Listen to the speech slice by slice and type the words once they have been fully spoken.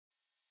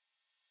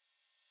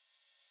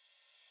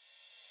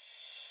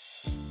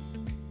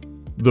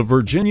The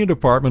Virginia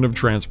Department of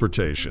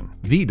Transportation,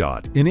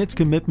 VDOT, in its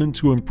commitment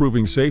to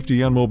improving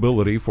safety and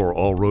mobility for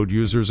all road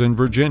users in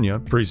Virginia,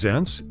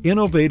 presents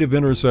Innovative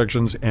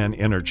Intersections and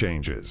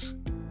Interchanges.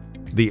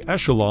 The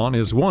Echelon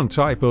is one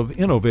type of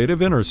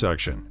innovative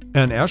intersection.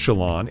 An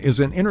echelon is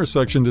an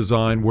intersection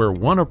design where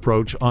one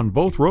approach on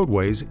both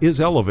roadways is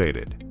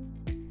elevated.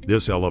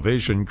 This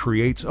elevation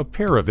creates a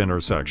pair of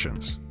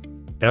intersections.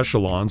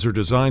 Echelons are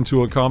designed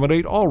to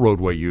accommodate all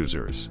roadway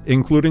users,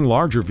 including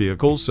larger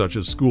vehicles such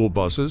as school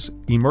buses,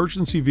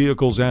 emergency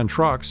vehicles and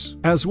trucks,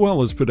 as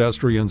well as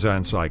pedestrians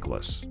and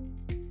cyclists.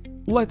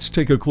 Let's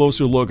take a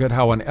closer look at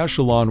how an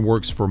echelon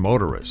works for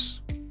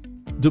motorists.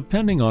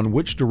 Depending on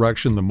which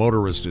direction the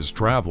motorist is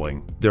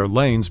traveling, their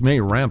lanes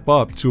may ramp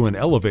up to an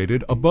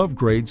elevated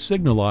above-grade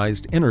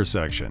signalized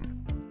intersection.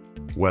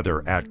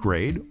 Whether at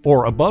grade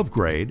or above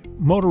grade,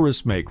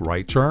 motorists make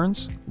right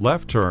turns,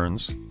 left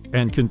turns,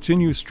 and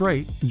continue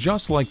straight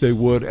just like they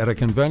would at a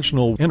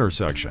conventional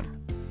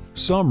intersection.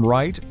 Some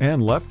right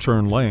and left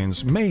turn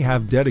lanes may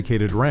have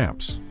dedicated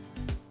ramps.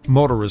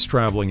 Motorists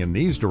traveling in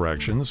these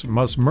directions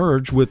must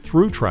merge with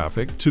through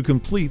traffic to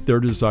complete their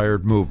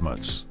desired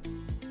movements.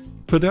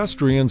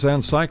 Pedestrians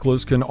and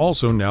cyclists can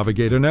also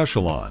navigate an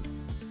echelon.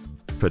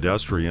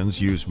 Pedestrians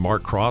use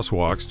marked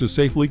crosswalks to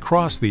safely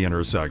cross the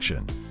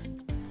intersection.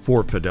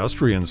 For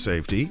pedestrian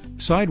safety,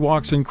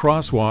 sidewalks and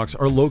crosswalks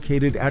are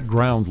located at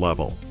ground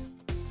level.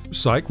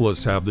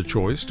 Cyclists have the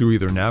choice to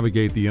either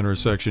navigate the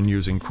intersection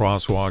using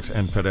crosswalks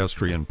and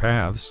pedestrian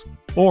paths,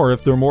 or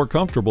if they're more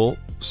comfortable,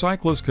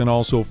 cyclists can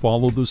also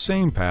follow the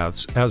same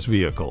paths as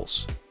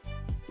vehicles.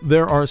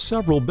 There are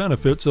several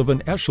benefits of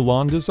an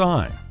echelon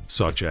design,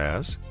 such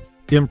as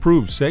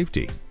improved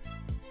safety.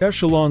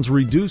 Echelons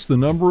reduce the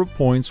number of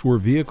points where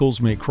vehicles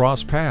may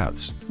cross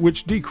paths,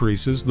 which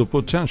decreases the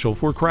potential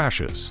for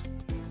crashes.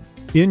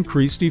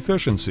 Increased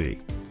efficiency.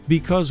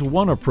 Because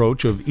one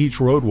approach of each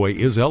roadway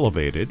is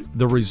elevated,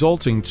 the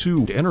resulting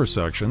two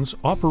intersections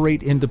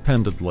operate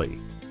independently.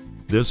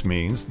 This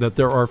means that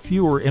there are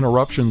fewer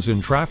interruptions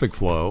in traffic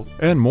flow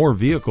and more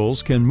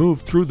vehicles can move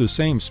through the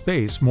same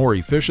space more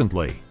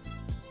efficiently.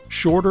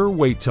 Shorter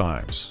wait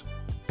times.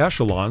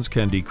 Echelons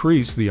can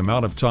decrease the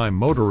amount of time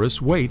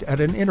motorists wait at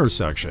an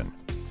intersection.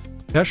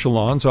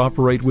 Echelons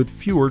operate with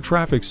fewer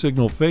traffic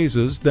signal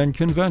phases than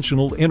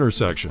conventional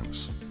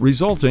intersections,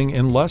 resulting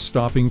in less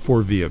stopping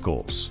for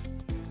vehicles.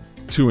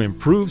 To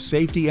improve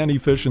safety and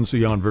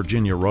efficiency on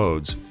Virginia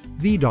roads,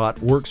 VDOT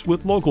works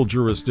with local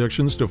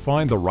jurisdictions to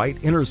find the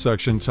right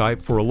intersection type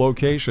for a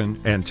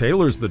location and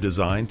tailors the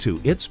design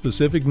to its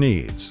specific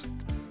needs.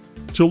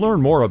 To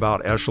learn more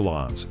about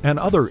echelons and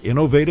other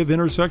innovative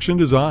intersection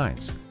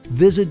designs,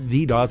 visit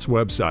VDOT's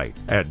website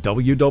at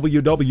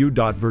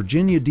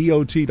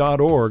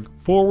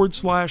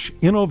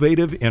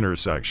www.virginiadot.org/innovative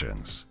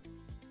intersections.